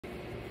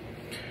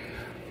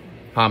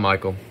Hi,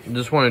 Michael.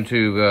 Just wanted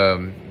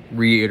to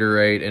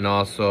reiterate and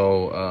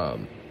also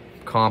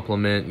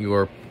compliment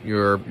your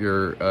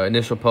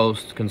initial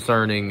post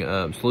concerning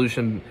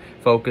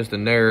solution-focused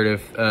and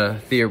narrative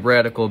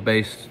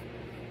theoretical-based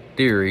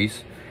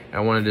theories. I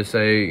wanted to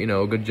say,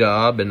 good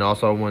job, and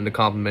also I wanted to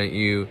compliment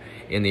you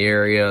in the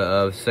area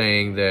of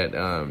saying that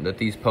that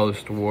these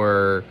posts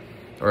were,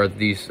 or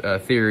these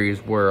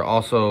theories were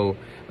also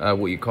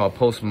what you call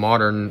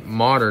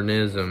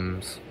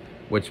modernisms,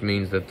 which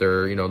means that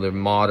they're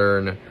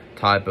modern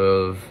type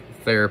of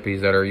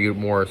therapies that are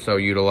more so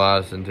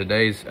utilized in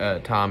today's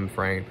time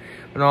frame.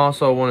 And I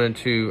also wanted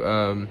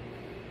to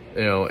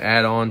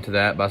add on to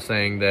that by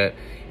saying that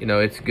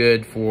it's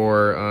good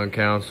for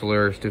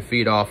counselors to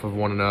feed off of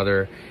one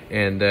another,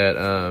 and that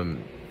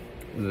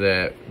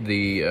that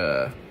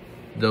the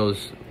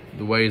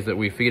ways that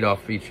we feed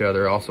off each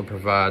other also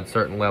provide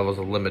certain levels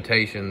of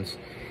limitations,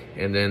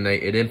 and then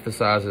it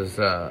emphasizes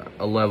a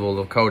level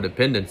of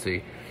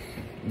codependency,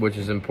 which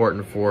is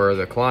important for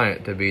the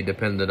client to be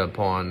dependent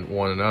upon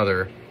one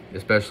another,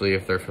 especially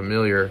if they're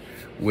familiar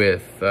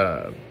with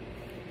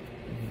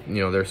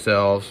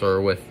themselves or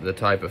with the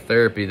type of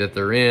therapy that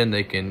they're in.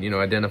 They can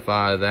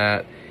identify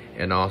that,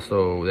 and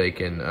also they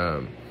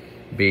can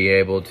be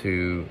able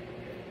to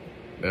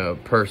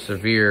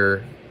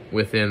persevere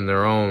within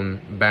their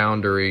own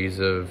boundaries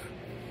of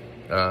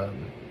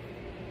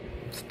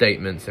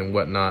statements and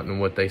whatnot, and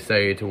what they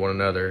say to one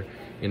another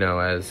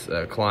as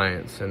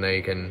clients, and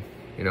they can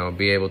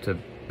be able to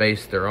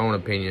base their own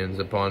opinions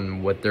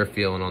upon what they're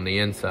feeling on the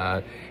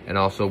inside, and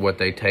also what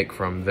they take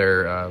from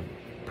their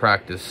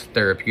practice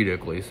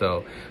therapeutically.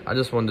 So I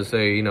just wanted to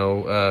say,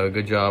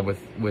 good job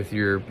with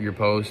your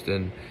post,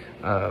 and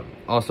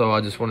also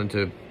I just wanted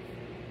to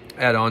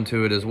add on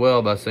to it as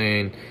well by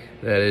saying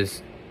that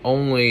it's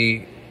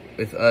only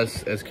with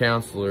us as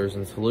counselors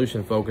and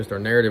solution-focused or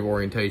narrative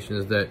orientation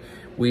is that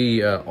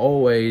we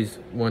always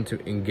want to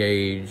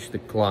engage the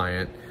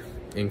client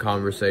in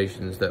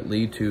conversations that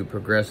lead to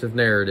progressive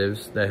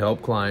narratives that help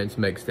clients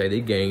make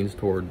steady gains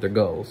toward their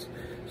goals.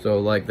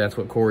 So that's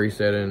what Corey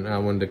said, and I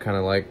wanted to kind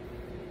of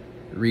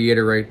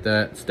reiterate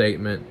that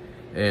statement,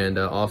 and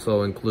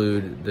also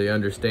include the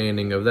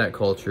understanding of that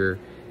culture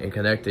and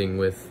connecting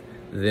with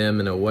them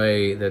in a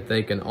way that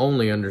they can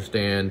only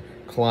understand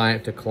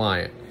client to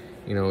client.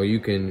 You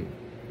can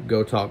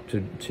go talk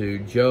to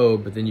Joe,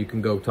 but then you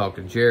can go talk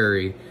to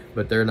Jerry,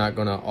 but they're not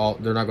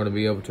gonna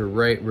be able to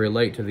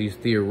relate to these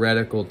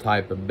theoretical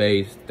type of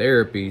based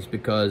therapies,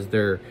 because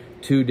they're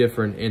two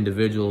different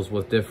individuals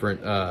with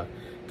different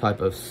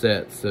type of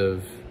sets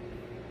of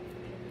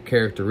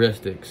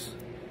characteristics.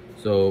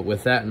 So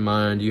with that in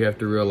mind, you have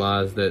to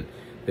realize that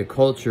the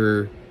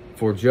culture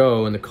for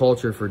Joe and the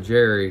culture for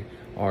Jerry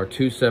are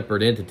two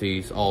separate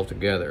entities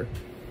altogether.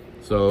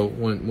 So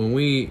when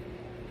we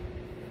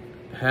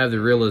have the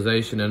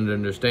realization and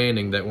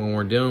understanding that when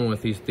we're dealing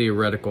with these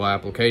theoretical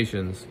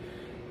applications,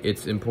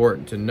 it's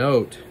important to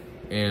note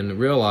and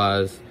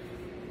realize,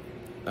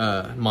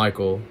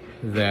 Michael,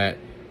 that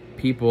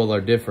people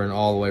are different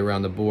all the way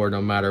around the board,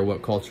 no matter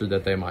what culture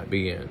that they might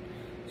be in.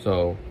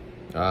 So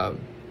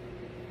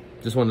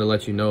just wanted to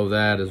let you know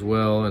that as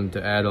well, and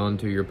to add on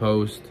to your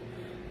post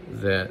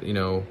that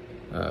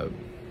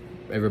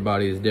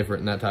everybody is different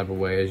in that type of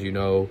way, as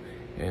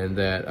and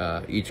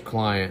that each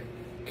client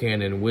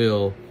can and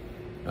will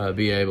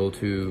be able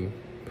to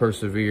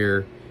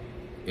persevere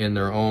in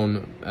their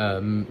own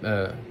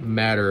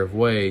matter of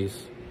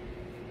ways,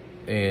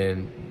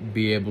 and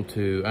be able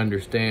to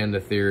understand the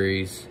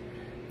theories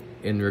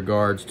in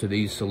regards to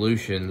these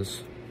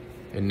solutions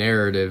and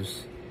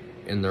narratives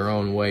in their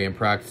own way and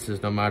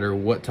practices, no matter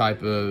what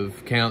type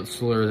of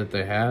counselor that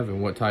they have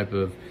and what type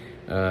of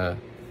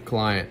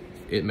client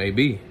it may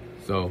be.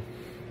 So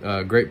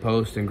great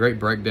post and great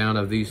breakdown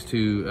of these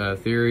two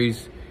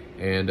theories,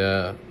 and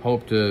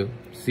hope to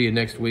see you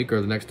next week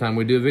or the next time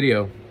we do a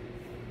video.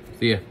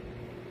 See ya.